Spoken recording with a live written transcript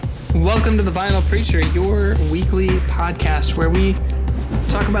Welcome to The Vinyl Preacher, your weekly podcast where we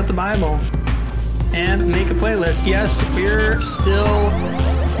talk about the Bible and make a playlist. Yes, we're still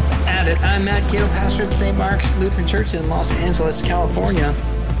at it. I'm Matt Cato, pastor at St. Mark's Lutheran Church in Los Angeles, California.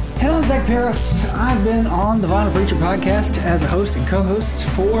 Hello, I'm Zach Paris. I've been on the Vinyl Preacher podcast as a host and co-host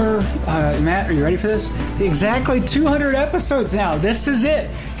for, Matt, are you ready for this? Exactly 200 episodes now. This is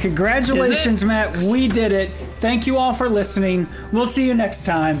it. Congratulations, Matt. We did it. Thank you all for listening. We'll see you next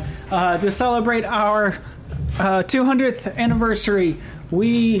time. To celebrate our 200th anniversary,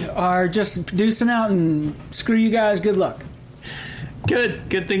 we are just deucing out and screw you guys. Good luck.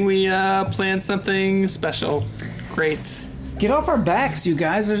 Good thing we planned something special. Great. Get off our backs, you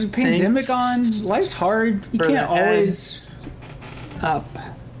guys. There's a pandemic on. Life's hard. You can't always up.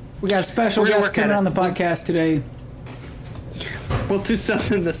 We got a special guest coming on the podcast today. We'll do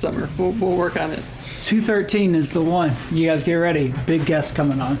something this summer. We'll work on it. 213 is the one. You guys get ready. Big guest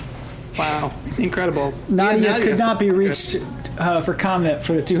coming on. Wow. Incredible. Nadia could not be reached for comment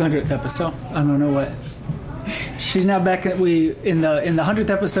for the 200th episode. I don't know what. She's now back. In the 100th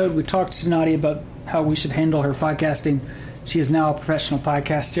episode, we talked to Nadia about how we should handle her podcasting. She is now a professional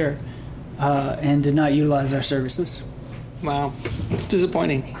podcaster and did not utilize our services. Wow. It's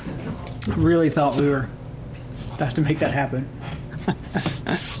disappointing. Really thought we were about to make that happen.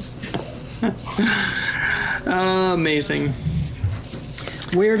 Amazing.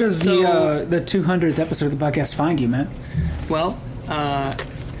 Where does the 200th episode of the podcast find you, Matt? Well,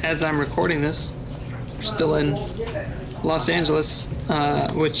 as I'm recording this, we're still in Los Angeles,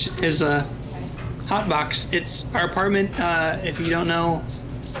 which is a hot box. It's our apartment. If you don't know,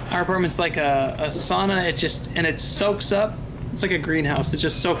 our apartment's like a sauna. It soaks up. It's like a greenhouse. It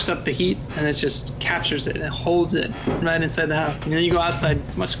just soaks up the heat and it just captures it and it holds it right inside the house. And then you go outside,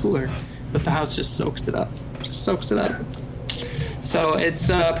 it's much cooler, but the house just soaks it up. So it's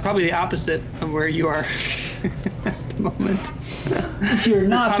probably the opposite of where you are at the moment. If you're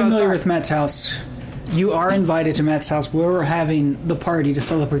not familiar with Matt's house, you are invited to Matt's house where we're having the party to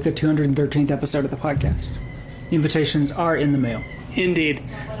celebrate the 213th episode of the podcast. The invitations are in the mail. Indeed.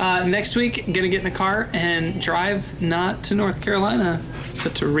 Next week, I'm going to get in the car and drive not to North Carolina,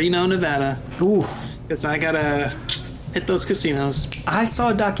 but to Reno, Nevada. Ooh. Because I got to hit those casinos. I saw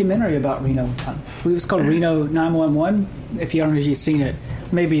a documentary about Reno. I believe it's called Reno 911. If you don't know if you've seen it,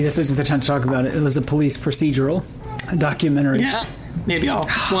 maybe this isn't the time to talk about it. It was a police procedural documentary. Yeah. Maybe I'll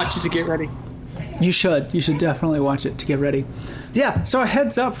watch it to get ready. You should. You should definitely watch it to get ready. Yeah, so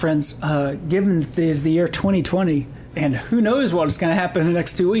heads up, friends. Given it is the year 2020, and who knows what is going to happen in the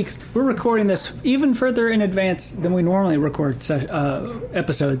next 2 weeks, we're recording this even further in advance than we normally record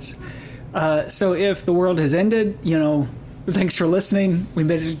episodes. So if the world has ended, thanks for listening. We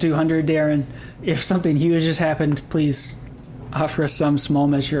made it to 200, Darren. If something huge has happened, please offer us some small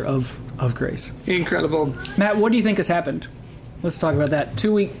measure of grace. Incredible. Matt, what do you think has happened? Let's talk about that.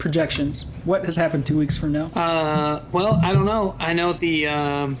 2-week projections. What has happened 2 weeks from now? Well, I don't know. I know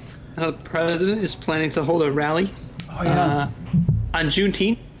the president is planning to hold a rally on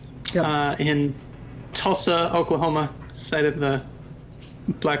Juneteenth in Tulsa, Oklahoma, site of the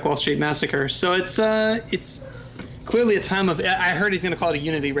Black Wall Street Massacre. So it's clearly a time of... I heard he's going to call it a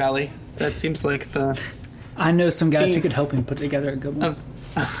unity rally. That seems like the... I know some guys who could help him put together a good one.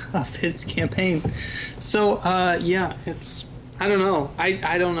 Of his campaign. So, it's... I don't know.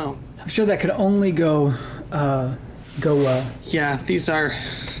 I don't know. I'm sure that could only go well. Yeah, these are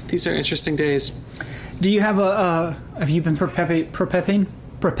interesting days. Do you have have you been prepping?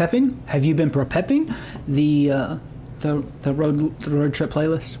 Have you been prepping the road trip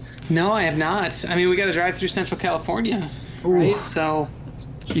playlist? No, I have not. I mean, we got to drive through Central California, right? So,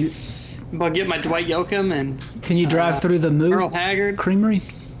 I'll get my Dwight Yoakam and. Can you drive through the Moo Earl Haggard Creamery?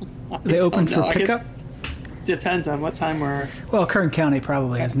 They open for pickup. Depends on what time we're... Well, Kern County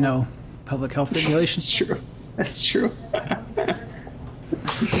probably has no public health regulations. That's true. I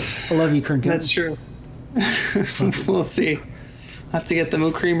love you, Kern County. That's true. We'll see. I'll have to get the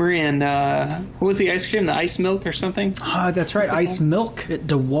Moo Creamery and what was the ice cream? The ice milk or something? That's right. Ice milk at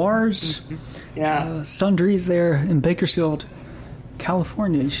Dewar's. Mm-hmm. Yeah. Sundries there in Bakersfield,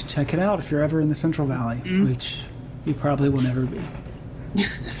 California. You should check it out if you're ever in the Central Valley, which you probably will never be.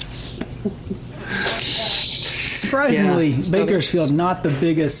 Surprisingly, Bakersfield not the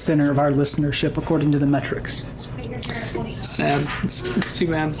biggest center of our listenership according to the metrics. Sad. It's too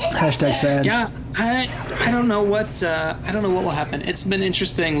bad. Hashtag sad. Yeah, I don't know what will happen. It's been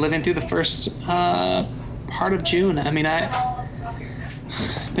interesting living through the first part of June. I mean, I've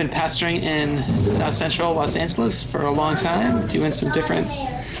been pastoring in South Central Los Angeles for a long time, doing some different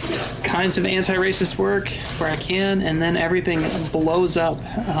kinds of anti-racist work where I can, and then everything blows up,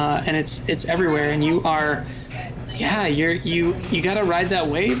 and it's everywhere. And you are, you got to ride that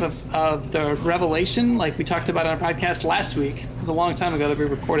wave of the revelation, like we talked about on our podcast last week. It was a long time ago that we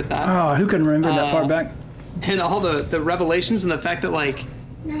recorded that. Oh, who can remember that far back? And all the revelations and the fact that like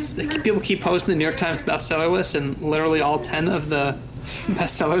people keep posting the New York Times bestseller list, and literally all 10 of the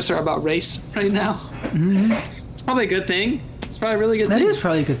bestsellers are about race right now. Mm-hmm. It's probably a good thing. It's probably a really good thing. That is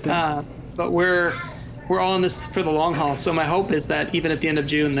probably a good thing. But we're all in this for the long haul. So my hope is that even at the end of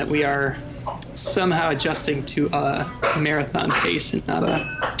June that we are somehow adjusting to a marathon pace and not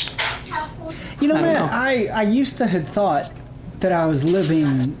a... You know, man, I used to have thought that I was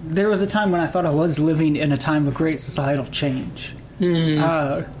living... There was a time when I thought I was living in a time of great societal change.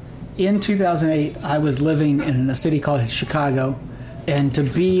 Mm-hmm. In 2008, I was living in a city called Chicago. And to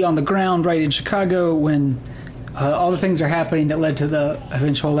be on the ground right in Chicago when all the things are happening that led to the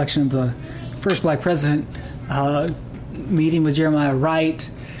eventual election of the first black president, meeting with Jeremiah Wright,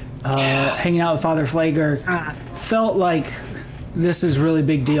 hanging out with Father Flager, felt like this is really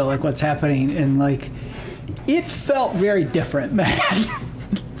big deal, like what's happening. And like, it felt very different, man.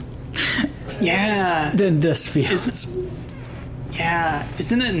 Yeah. Than this feels. Yeah.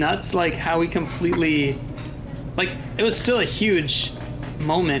 Isn't it nuts, like, how we completely... Like, it was still a huge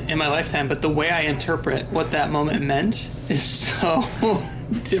moment in my lifetime, but the way I interpret what that moment meant is so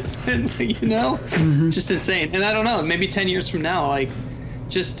different, you know? Mm-hmm. It's just insane. And I don't know, maybe 10 years from now, like,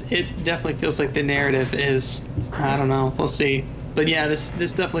 just, it definitely feels like the narrative is, I don't know, we'll see. But yeah, this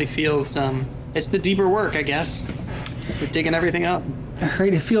definitely feels, it's the deeper work, I guess. We're digging everything up.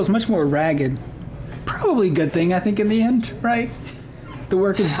 Right, it feels much more ragged. Probably a good thing, I think, in the end, right? The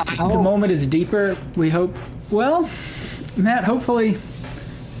work is, the moment is deeper, we hope. Well, Matt, hopefully,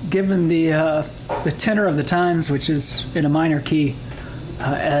 given the tenor of the times, which is in a minor key,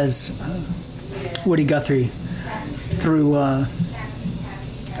 as Woody Guthrie through, oh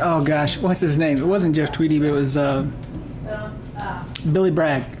gosh, what's his name? It wasn't Jeff Tweedy, but it was Billy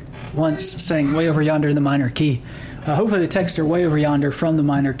Bragg once sang Way Over Yonder in the minor key. Hopefully the texts are way over yonder from the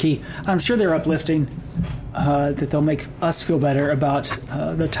minor key. I'm sure they're uplifting, that they'll make us feel better about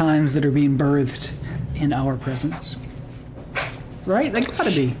the times that are being birthed in our presence. Right? They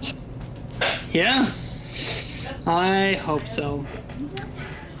gotta be. Yeah. I hope so.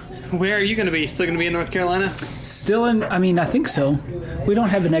 Where are you going to be? Still going to be in North Carolina? Still in, I mean, I think so. We don't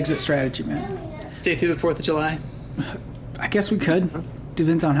have an exit strategy, man. Stay through the 4th of July? I guess we could.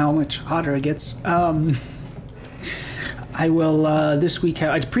 Depends on how much hotter it gets. I will, this week,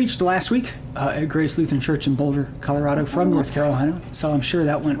 I preached last week at Grace Lutheran Church in Boulder, Colorado, from North Carolina. So I'm sure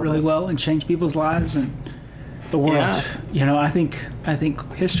that went really well and changed people's lives and the world. Yeah. You know, I think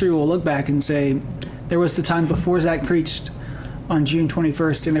history will look back and say there was the time before Zach preached on June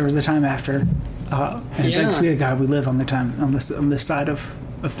 21st, and there was the time after. And thanks be to God, we live on the time on this side of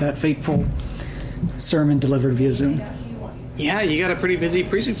that fateful sermon delivered via Zoom. Yeah, you got a pretty busy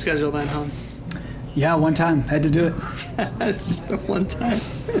preaching schedule then, huh? Yeah, one time. Had to do it. It's just the one time.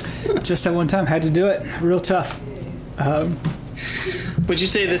 Just that one time. Had to do it. Real tough. Would you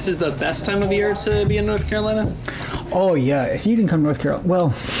say this is the best time of year to be in North Carolina? Oh, yeah. If you can come to North Carolina.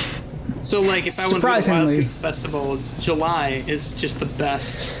 Well, so, like, if I went to the Wild Goose Festival, July is just the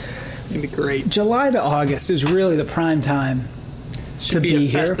best. It's going to be great. July to August is really the prime time to be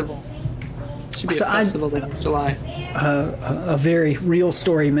here. Festival. Should be a festival in July. A very real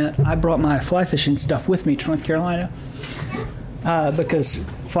story, Matt. I brought my fly fishing stuff with me to North Carolina because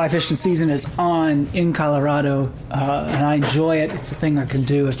fly fishing season is on in Colorado, and I enjoy it. It's a thing I can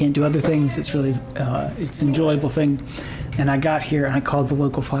do. I can't do other things. It's really it's an enjoyable thing. And I got here and I called the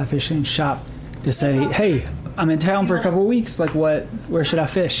local fly fishing shop to say, "Hey, I'm in town for a couple of weeks. Like, where should I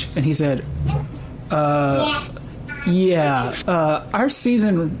fish?" And he said, "Yeah, our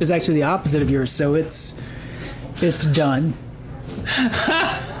season is actually the opposite of yours, so it's done."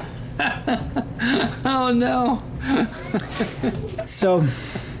 Oh no. So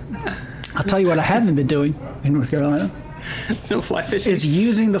I'll tell you what I haven't been doing in North Carolina. No fly fishing. Is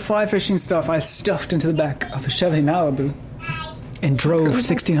using the fly fishing stuff I stuffed into the back of a Chevy Malibu and drove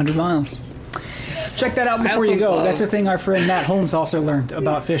 1,600 miles. Check that out before you go. That's the thing our friend Matt Holmes also learned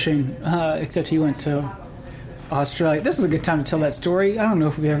about fishing, except he went to Australia. This is a good time to tell that story. I don't know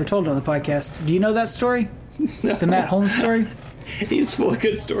if we've ever told it on the podcast. Do you know that story? No. The Matt Holmes story? He's full of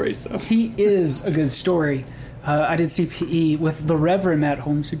good stories, though. He is a good story. I did CPE with the Reverend Matt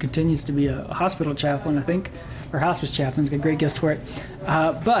Holmes, who continues to be a hospital chaplain, I think, or hospice chaplain. He's got great gifts for it.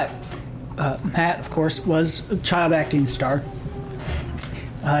 But Matt, of course, was a child acting star.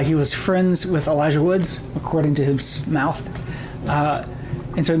 He was friends with Elijah Woods, according to his mouth.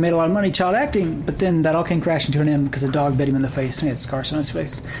 And so he made a lot of money child acting, but then that all came crashing to an end because a dog bit him in the face and he had scars on his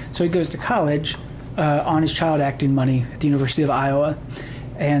face. So he goes to college on his child acting money at the University of Iowa.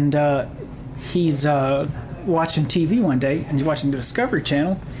 And he's watching TV one day, and he's watching the Discovery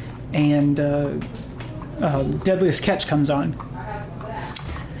Channel, and Deadliest Catch comes on.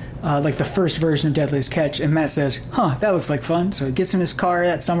 Like the first version of Deadliest Catch. And Matt says, that looks like fun. So he gets in his car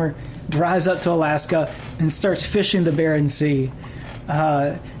that summer, drives up to Alaska, and starts fishing the Bering Sea.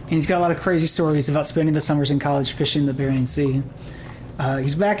 And he's got a lot of crazy stories about spending the summers in college fishing the Bering Sea.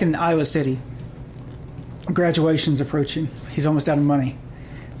 He's back in Iowa City. Graduation's approaching. He's almost out of money.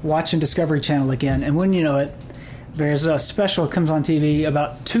 Watching Discovery Channel again. And when you know it, there's a special that comes on TV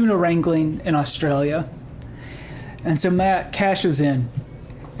about tuna wrangling in Australia. And so Matt cashes in,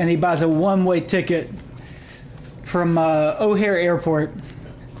 and he buys a one-way ticket from O'Hare Airport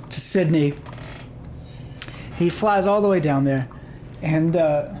to Sydney. He flies all the way down there. And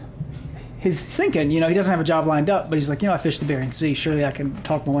he's thinking, he doesn't have a job lined up, but he's like, I fished the Bering Sea. Surely I can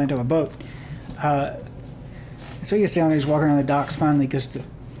talk my way into a boat. So he gets down there, he's walking around the docks, finally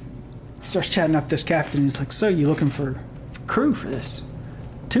starts chatting up this captain. He's like, so you looking for crew for this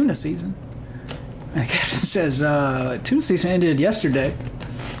tuna season? And the captain says, tuna season ended yesterday.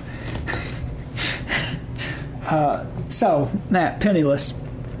 So Matt, penniless,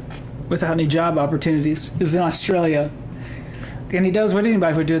 without any job opportunities, is in Australia. And he does what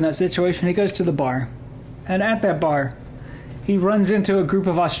anybody would do in that situation. He goes to the bar. And at that bar, he runs into a group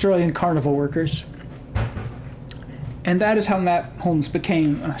of Australian carnival workers. And that is how Matt Holmes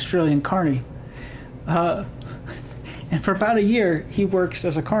became an Australian Carnie. And for about a year, he works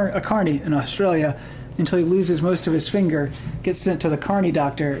as a Carnie in Australia until he loses most of his finger, gets sent to the Carnie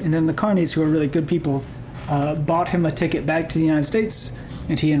doctor, and then the Carnies, who are really good people, bought him a ticket back to the United States,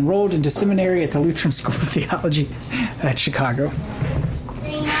 and he enrolled into seminary at the Lutheran School of Theology at Chicago.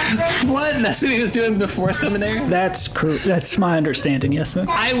 What? That's what he was doing before seminary? That's my understanding, yes, ma'am.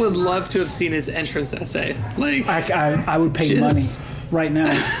 I would love to have seen his entrance essay. Like, I would pay money right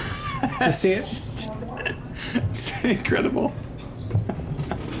now to see it. It's incredible.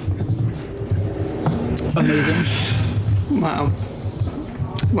 Amazing. Wow.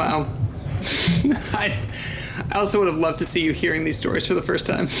 I also would have loved to see you hearing these stories for the first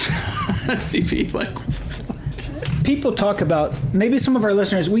time. CP, like... People talk about, maybe some of our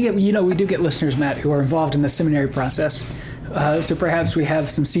listeners, we do get listeners, Matt, who are involved in the seminary process. So perhaps we have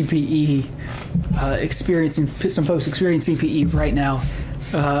some CPE some folks experiencing CPE right now.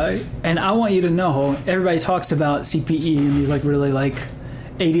 And I want you to know, everybody talks about CPE in these really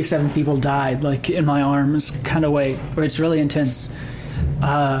 87 people died, in my arms kind of way, where it's really intense.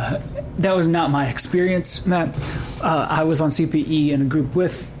 That was not my experience, Matt. I was on CPE in a group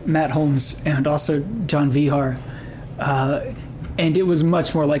with Matt Holmes and also John Vihar. And it was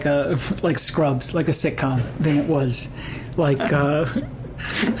much more like Scrubs, like a sitcom, than it was like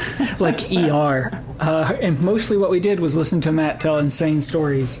ER. And mostly what we did was listen to Matt tell insane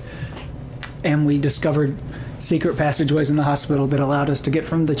stories. And we discovered secret passageways in the hospital that allowed us to get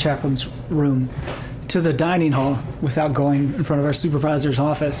from the chaplain's room to the dining hall without going in front of our supervisor's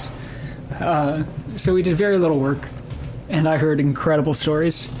office. So we did very little work. And I heard incredible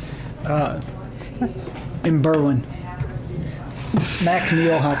stories in Berwyn.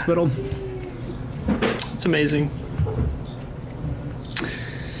 McNeil Hospital. It's amazing.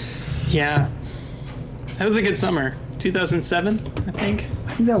 Yeah. That was a good summer. 2007, I think.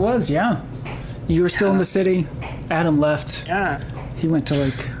 I think that was, yeah. You were still in the city. Adam left. Yeah. He went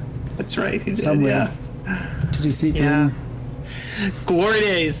to That's right. He did, somewhere to do CPE. Yeah. Glory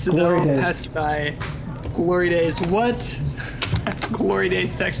days. Glory days. Pass you by. Glory days. What? Glory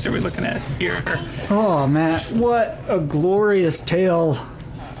days text are we looking at here? Oh, Matt, what a glorious tale.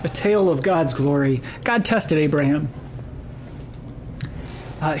 A tale of God's glory. God tested Abraham.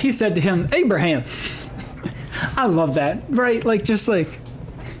 He said to him, Abraham. I love that, right?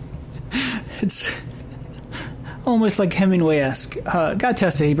 It's almost like Hemingway-esque. God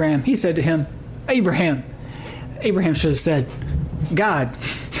tested Abraham. He said to him, Abraham. Abraham should have said, God.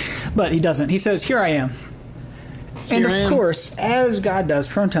 But he doesn't. He says, here I am. And of course, as God does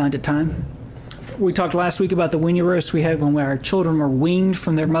from time to time, we talked last week about the weenie roast we had when our children were weaned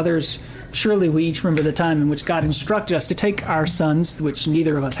from their mothers. Surely we each remember the time in which God instructed us to take our sons, which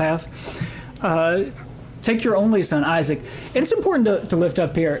neither of us have, take your only son, Isaac. And it's important to lift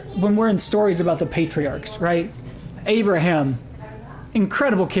up here when we're in stories about the patriarchs, right? Abraham,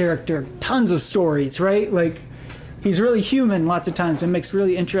 incredible character, tons of stories, right? He's really human lots of times and makes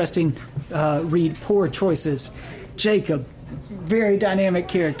really interesting read poor choices. Jacob, very dynamic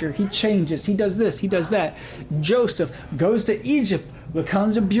character. He changes. He does this. He does that. Joseph goes to Egypt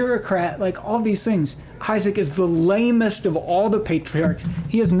becomes a bureaucrat, like all these things. Isaac is the lamest of all the patriarchs.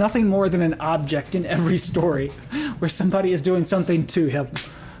 He is nothing more than an object in every story where somebody is doing something to him.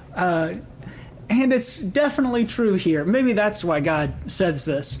 And it's definitely true here. Maybe that's why God says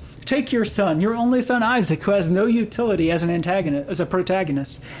this. Take your son, your only son Isaac, who has no utility as an antagonist, as a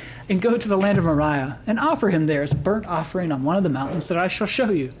protagonist, and go to the land of Moriah and offer him there as a burnt offering on one of the mountains that I shall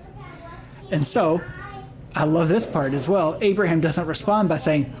show you. And so, I love this part as well. Abraham doesn't respond by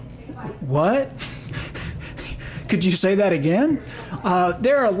saying, what? Could you say that again?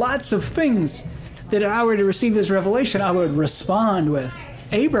 There are lots of things that if I were to receive this revelation, I would respond with.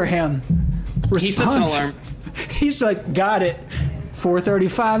 Abraham responds. He sets an alarm. He's like, got it.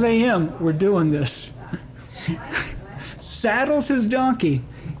 4:35 a.m. We're doing this. Saddles his donkey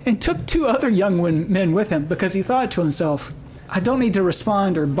and took 2 other young men with him because he thought to himself, I don't need to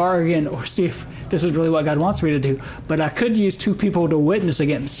respond or bargain or see if this is really what God wants me to do, but I could use 2 people to witness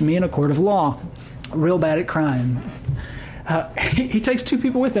against me in a court of law. Real bad at crime. He takes 2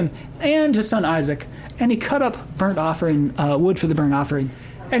 people with him and his son Isaac, and he cut up burnt offering, wood for the burnt offering,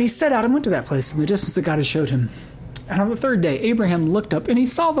 and he set out and went to that place in the distance that God had showed him. And on the 3rd day, Abraham looked up and he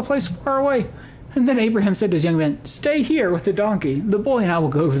saw the place far away. And then Abraham said to his young men, stay here with the donkey. The boy and I will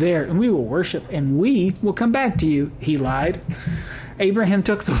go over there, and we will worship, and we will come back to you. He lied. Abraham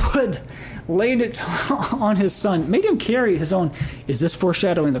took the wood, laid it on his son, made him carry his own, is this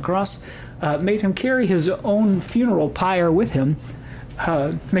foreshadowing the cross? Made him carry his own funeral pyre with him,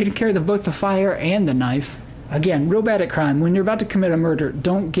 made him carry both the fire and the knife. Again, real bad at crime. When you're about to commit a murder,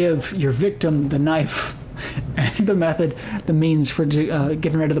 don't give your victim the knife and the means for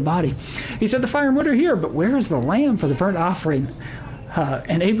getting rid of the body. He said, the fire and wood are here, but where is the lamb for the burnt offering?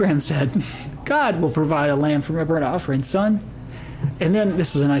 And Abraham said, God will provide a lamb for a burnt offering, son. And then,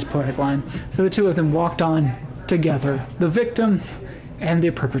 this is a nice poetic line, so the 2 of them walked on together, the victim and the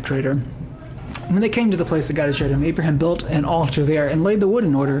perpetrator. When they came to the place that God had showed him, Abraham built an altar there and laid the wood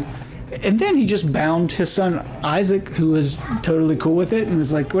in order. And then he just bound his son Isaac, who was totally cool with it, and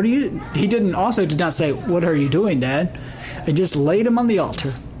was like, what are you... He did not say, what are you doing, Dad? And just laid him on the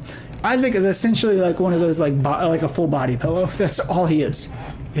altar. Isaac is essentially like one of those, like a full body pillow. That's all he is.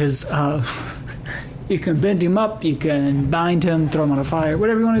 You can bend him up, you can bind him, throw him on a fire,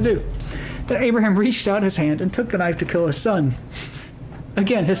 whatever you want to do. Then Abraham reached out his hand and took the knife to kill his son.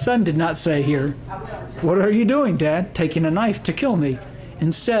 Again, his son did not say here, what are you doing, Dad, taking a knife to kill me?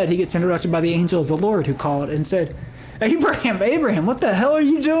 Instead, he gets interrupted by the angel of the Lord who called and said, Abraham, what the hell are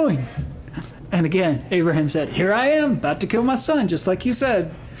you doing? And again, Abraham said, here I am, about to kill my son, just like you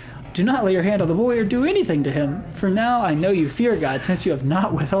said. Do not lay your hand on the boy or do anything to him, for now I know you fear God, since you have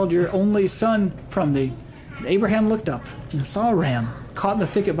not withheld your only son from me. And Abraham looked up and saw a ram caught in the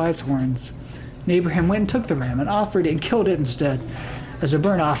thicket by its horns. And Abraham went and took the ram and offered it and killed it instead, as a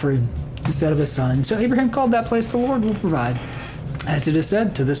burnt offering instead of his son. So Abraham called that place the Lord will provide. As it is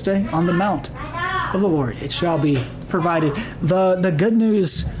said to this day, on the mount of the Lord it shall be provided. The good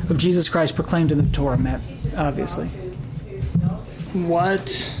news of Jesus Christ proclaimed in the Torah, Matt, obviously.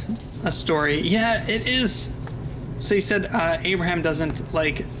 What a story. Yeah, it is. So you said Abraham doesn't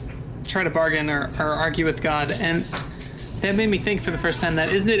try to bargain or argue with God, and that made me think for the first time that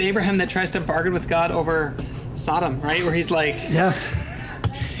isn't it Abraham that tries to bargain with God over Sodom, right? Where he's like, yeah,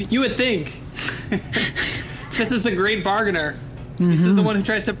 you would think this is the great bargainer. This is the one who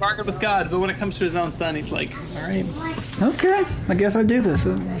tries to bargain with God, but when it comes to his own son, he's like, all right. Okay, I guess I do this.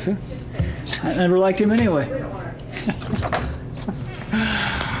 I never liked him anyway.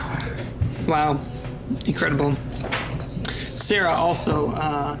 Wow. Incredible. Sarah also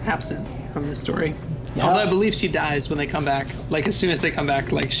absent from this story. Yeah. Although I believe she dies when they come back. As soon as they come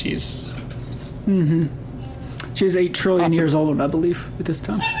back, she's... Mm-hmm. She's 8 trillion years old, I believe, at this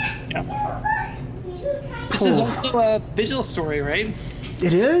time. Yeah. This is also a vigil story, right?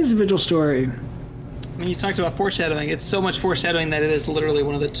 It is a vigil story. When you talked about foreshadowing, it's so much foreshadowing that it is literally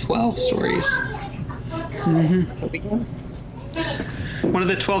one of the 12 stories. Mm-hmm. One of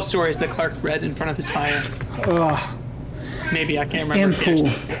the 12 stories that Clark read in front of his fire. Ugh. Maybe, I can't remember. And pool.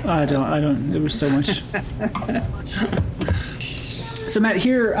 I don't. There was so much. So, Matt,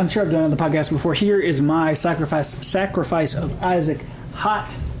 here, I'm sure I've done it on the podcast before, here is my sacrifice of Isaac.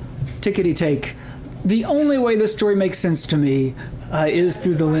 Hot tickety take. The only way this story makes sense to me is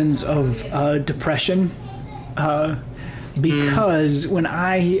through the lens of depression. Because when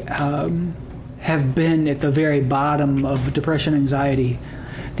I have been at the very bottom of depression, anxiety,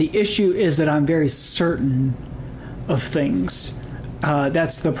 the issue is that I'm very certain of things.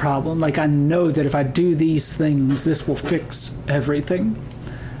 That's the problem. I know that if I do these things, this will fix everything.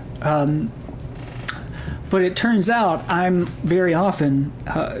 But it turns out I'm very often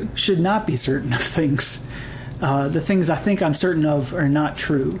should not be certain of things. The things I think I'm certain of are not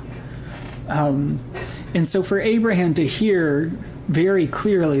true. And so for Abraham to hear very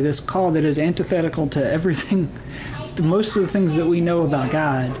clearly this call that is antithetical to everything, most of the things that we know about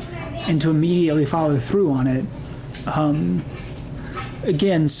God, and to immediately follow through on it,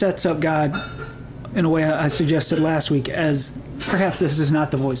 again, sets up God in a way I suggested last week as perhaps this is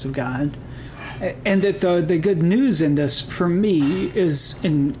not the voice of God. And that the good news in this, for me, is,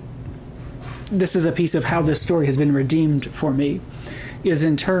 and this is a piece of how this story has been redeemed for me, is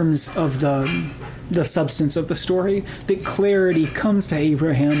in terms of the substance of the story, that clarity comes to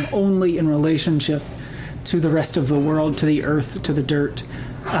Abraham only in relationship to the rest of the world, to the earth, to the dirt,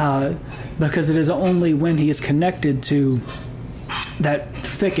 because it is only when he is connected to that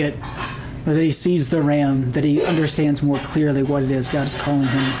thicket that he sees the ram, that he understands more clearly what it is God is calling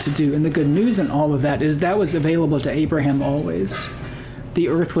him to do. And the good news in all of that is that was available to Abraham always. The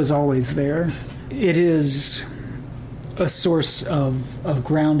earth was always there. It is a source of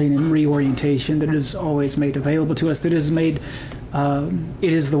grounding and reorientation that is always made available to us, that is made,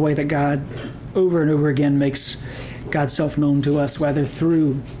 it is the way that God over and over again makes God's self known to us, whether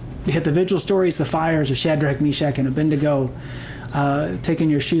through the vigil stories, the fires of Shadrach, Meshach, and Abednego, taking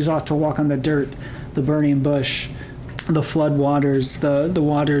your shoes off to walk on the dirt, the burning bush, the flood waters, the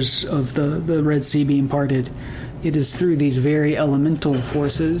waters of the Red Sea being parted. It is through these very elemental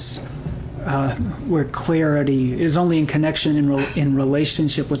forces where clarity is only in connection, in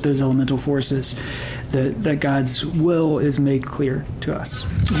relationship with those elemental forces, that God's will is made clear to us.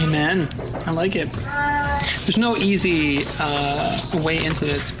 Amen. I like it. There's no easy way into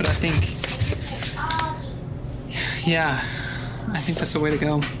this, but I think, I think that's the way to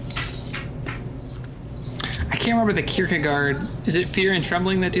go. I can't remember the Kierkegaard. Is it Fear and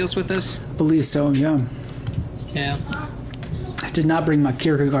Trembling that deals with this? I believe so, yeah. Yeah. I did not bring my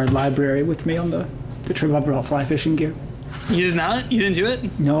Kierkegaard library with me on the trip. I brought fly fishing gear. You did not? You didn't do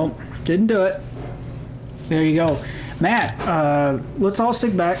it? No, didn't do it. There you go. Matt, let's all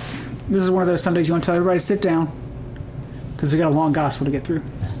sit back. This is one of those Sundays you want to tell everybody to sit down, because we got a long gospel to get through.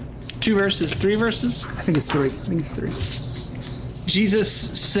 2 verses, 3 verses? I think it's 3. Jesus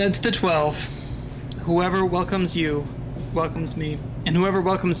said to the 12, "Whoever welcomes you welcomes me, and whoever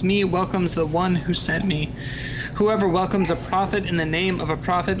welcomes me welcomes the one who sent me. Whoever welcomes a prophet in the name of a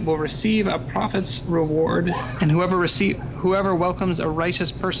prophet will receive a prophet's reward, and whoever welcomes a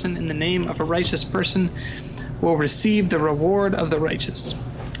righteous person in the name of a righteous person will receive the reward of the righteous.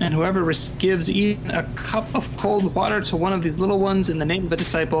 And whoever gives even a cup of cold water to one of these little ones in the name of a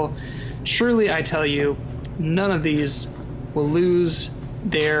disciple, surely I tell you, none of these will lose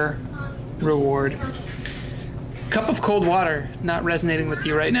their reward." Cup of cold water not resonating with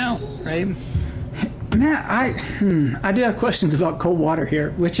you right now, right? Matt, I do have questions about cold water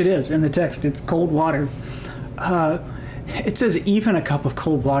here, which it is in the text. It's cold water. It says even a cup of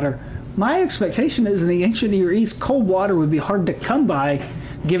cold water. My expectation is in the ancient Near East, cold water would be hard to come by,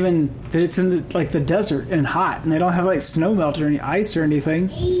 given that it's in the desert and hot, and they don't have like snow melt or any ice or anything.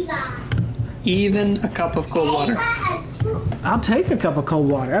 Even a cup of cold water. I'll take a cup of cold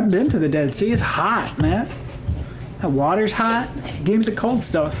water. I've been to the Dead Sea. It's hot, man. That water's hot. Give me the cold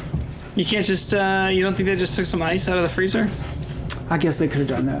stuff. You can't just, you don't think they just took some ice out of the freezer? I guess they could have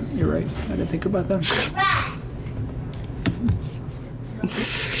done that. You're right. I didn't think about that.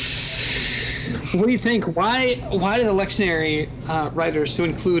 What do you think? Why do the lectionary writers, who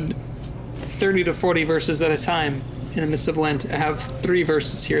include 30 to 40 verses at a time in the midst of Lent, have 3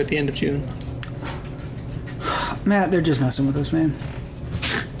 verses here at the end of June? Matt, they're just messing with us, man.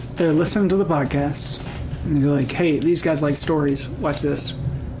 They're listening to the podcast, and they're like, hey, these guys like stories. Watch this.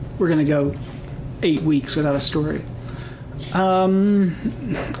 We're going to go 8 weeks without a story.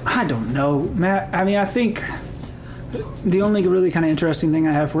 I don't know, Matt. I mean, I think the only really kind of interesting thing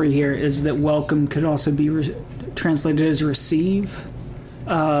I have for you here is that welcome could also be translated as receive.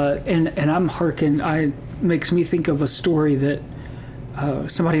 And I'm it makes me think of a story that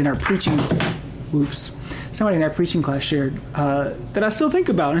somebody in our preaching class shared that I still think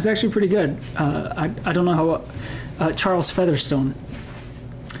about, and it's actually pretty good. I don't know how Charles Featherstone.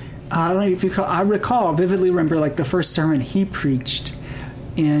 I don't know if you I vividly remember like the first sermon he preached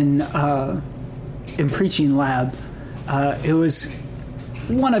in preaching lab. It was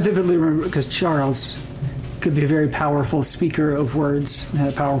one I vividly remember because Charles could be a very powerful speaker of words and had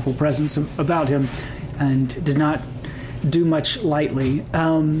a powerful presence about him, and did not do much lightly.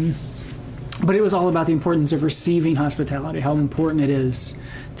 But it was all about the importance of receiving hospitality, how important it is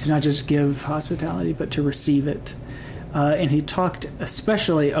to not just give hospitality, but to receive it. and he talked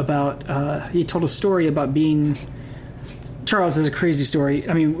especially about, he told a story about being, Charles has a crazy story.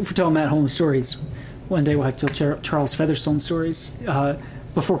 I mean, if we're telling Matt Holmes stories, one day we'll have to tell Charles Featherstone stories.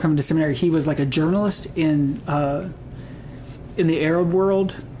 Before coming to seminary, he was like a journalist in the Arab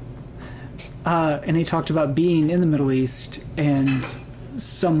world, and he talked about being in the Middle East and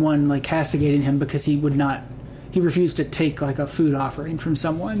someone like castigating him because he refused to take like a food offering from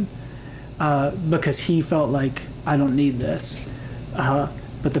someone because he felt like, I don't need this.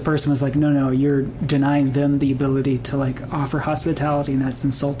 But the person was like, no, you're denying them the ability to like offer hospitality, and that's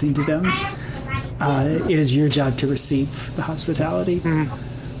insulting to them. It is your job to receive the hospitality.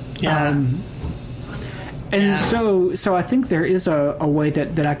 So I think there is a way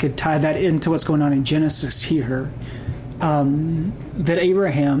that I could tie that into what's going on in Genesis here. That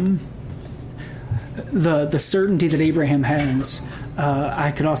Abraham, the certainty that Abraham has,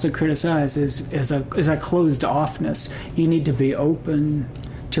 I could also criticize as a closed offness. You need to be open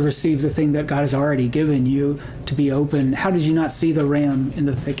to receive the thing that God has already given you, to be open. How did you not see the ram in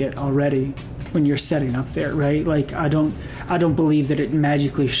the thicket already when you're setting up there, right? Like, I don't believe that it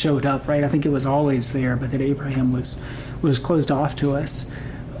magically showed up, right? I think it was always there, but that Abraham was closed off to us.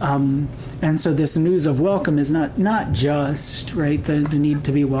 And so this news of welcome is not just, right, the need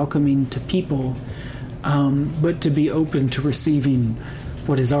to be welcoming to people, but to be open to receiving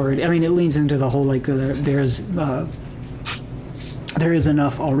what is already, I mean, it leans into the whole, like, there is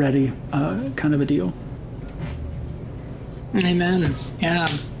enough already kind of a deal. Amen. Yeah.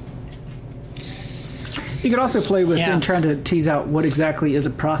 You could also play with and trying to tease out what exactly is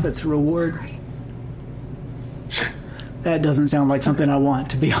a prophet's reward. That doesn't sound like something I want,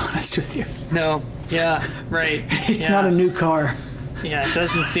 to be honest with you. No. Yeah. Right. It's not a new car. Yeah. It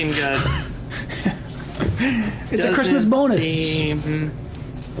doesn't seem good. It's a Christmas bonus.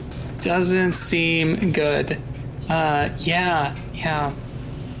 Doesn't seem good. Yeah.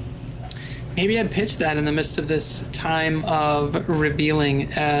 Maybe I'd pitch that in the midst of this time of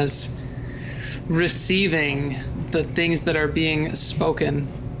revealing as receiving the things that are being spoken,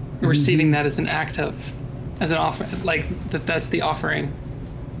 receiving that as an act of, as an offer, like that's the offering,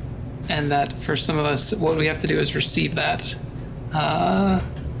 and that for some of us, what we have to do is receive that. I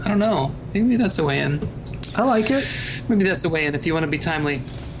don't know. Maybe that's a way in. I like it. Maybe that's a way in if you want to be timely.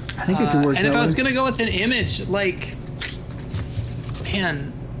 I think it can work. And if I was going to go with an image, like,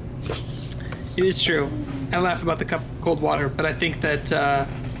 man, it is true. I laugh about the cup of cold water, but I think that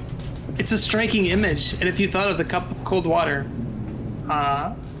it's a striking image. And if you thought of the cup of cold water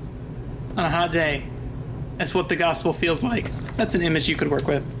on a hot day, that's what the gospel feels like. That's an image you could work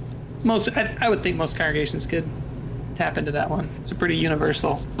with. I would think most congregations could tap into that one. It's a pretty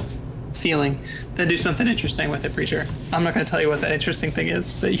universal feeling. Then do something interesting with it, preacher. I'm not going to tell you what that interesting thing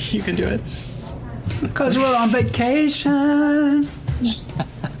is, but you can do it. Because we're on vacation.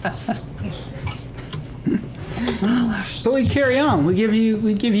 But we carry on. We give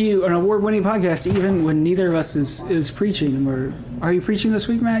you an award-winning podcast even when neither of us is preaching. Are you preaching this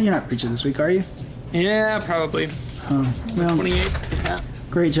week, Matt? You're not preaching this week, are you? Yeah, probably. Oh, well, 28. Yeah.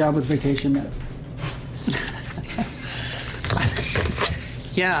 Great job with vacation, Matt.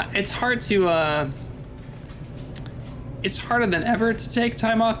 Yeah, it's hard to. It's harder than ever to take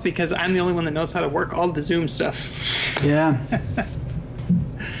time off because I'm the only one that knows how to work all the Zoom stuff. Yeah.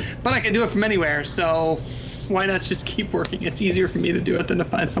 But I can do it from anywhere, so why not just keep working? It's easier for me to do it than to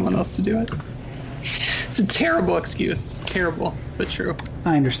find someone else to do it. It's a terrible excuse. Terrible, but true.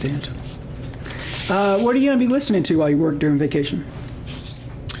 I understand. What are you going to be listening to while you work during vacation?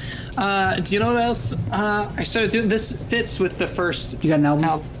 Do you know what else I started doing? This fits with the first. You got an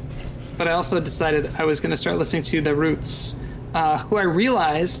album? But I also decided I was going to start listening to The Roots, who I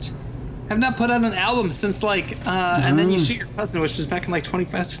realized have not put out an album since And Then You Shoot Your Cousin, which was back in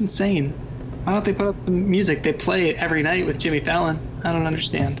 25. That's insane. Why don't they put out some music? They play every night with Jimmy Fallon. I don't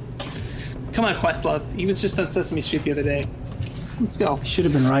understand. Come on, Questlove. He was just on Sesame Street the other day. Let's go. Should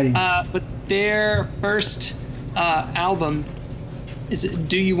have been writing. But their first album is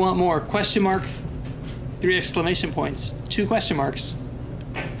Do You Want More? ? 3 exclamation points. 2 question marks.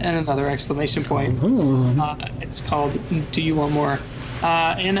 And another exclamation point. It's called Do You Want More?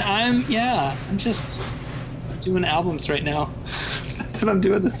 And I'm just doing albums right now. That's what I'm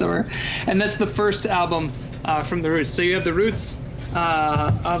doing this summer. And that's the first album from The Roots. So you have the roots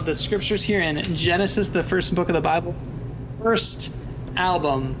of the scriptures here in Genesis, the first book of the Bible. First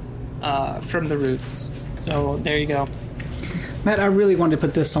album from The Roots. So there you go. Matt, I really wanted to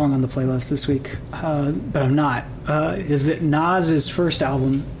put this song on the playlist this week, but I'm not. Is that Nas's first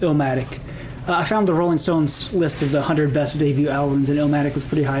album, Illmatic. I found the Rolling Stones list of the 100 best debut albums, and Illmatic was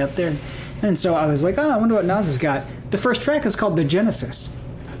pretty high up there. And so I was like, I wonder what Nas has got. The first track is called The Genesis,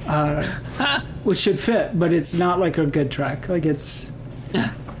 which should fit, but it's not like a good track. Like it's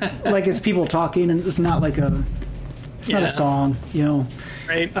people talking, and it's not like it's not a song, you know.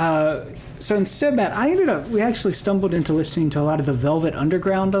 Right. So instead, Matt, we actually stumbled into listening to a lot of the Velvet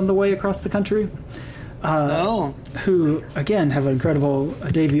Underground on the way across the country. Who, again, have an incredible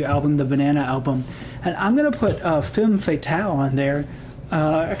debut album, the Banana Album. And I'm going to put Femme Fatale on there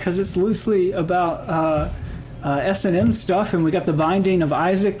because it's loosely about S&M stuff, and we got the Binding of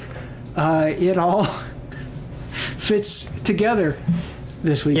Isaac. It all fits together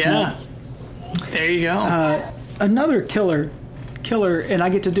this week. Yeah. There you go. Another killer, and I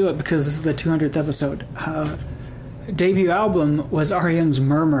get to do it because this is the 200th episode. Debut album was R.E.M's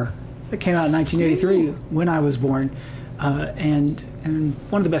Murmur. That came out in 1983 when I was born. And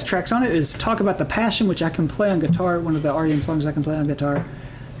one of the best tracks on it is Talk About the Passion, which I can play on guitar, one of the R.E.M. songs I can play on guitar.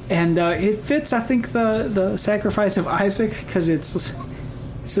 And it fits, I think, the Sacrifice of Isaac, because it's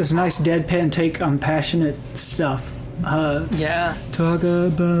this nice deadpan take on passionate stuff. Yeah. Talk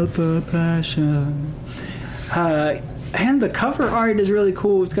about the passion. And the cover art is really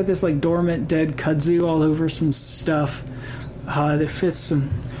cool. It's got this like dormant dead kudzu all over some stuff that fits some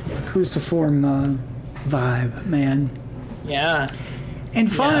cruciform vibe, man. Yeah.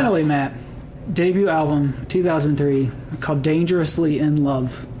 And finally, Matt, debut album 2003 called Dangerously in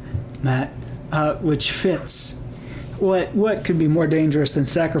Love, Matt, which fits. What could be more dangerous than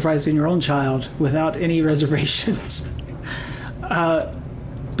sacrificing your own child without any reservations?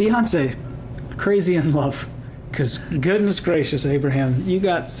 Beyonce, Crazy in Love. Because goodness gracious, Abraham, you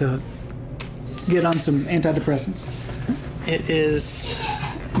got to get on some antidepressants. It is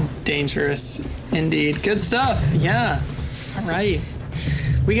dangerous indeed. Good stuff. Yeah. All right.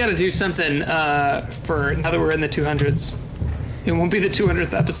 We got to do something for now that we're in the 200s. It won't be the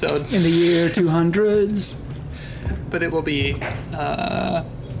 200th episode. In the year 200s. But it will be,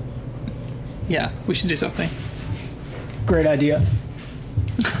 yeah, we should do something. Great idea.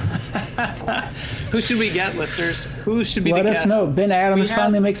 Who should we get, listeners? Who should be Let the us guest? know. Ben Adams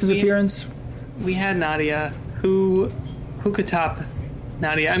finally makes his appearance. We had Nadia. Who could top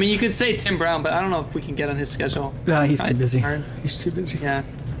Nadia? I mean, you could say Tim Brown, but I don't know if we can get on his schedule. No, he's too busy. Hard. He's too busy. Yeah.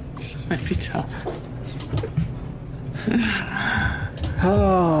 Might be tough.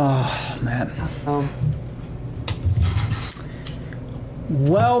 Oh, man.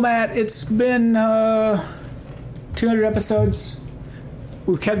 Well, Matt, it's been 200 episodes.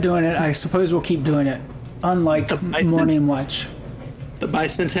 We've kept doing it. I suppose we'll keep doing it. Unlike Morning Watch. The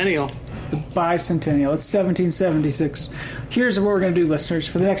bicentennial. The bicentennial. It's 1776. Here's what we're going to do, listeners.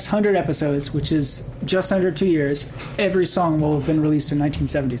 For the next 100 episodes, which is just under 2 years, every song will have been released in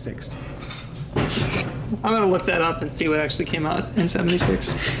 1976. I'm going to look that up and see what actually came out in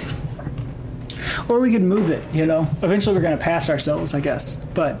 76. Or we could move it, you know. Eventually we're going to pass ourselves, I guess.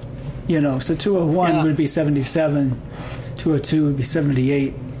 But, you know, so 201 would be 77, 202 would be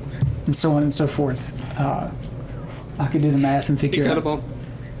 78, and so on and so forth. I could do the math and figure out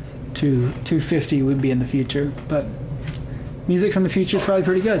 250 would be in the future. But music from the future is probably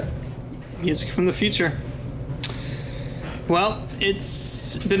pretty good. Music from the future. Well,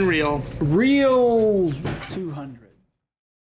 it's been real. Real 200.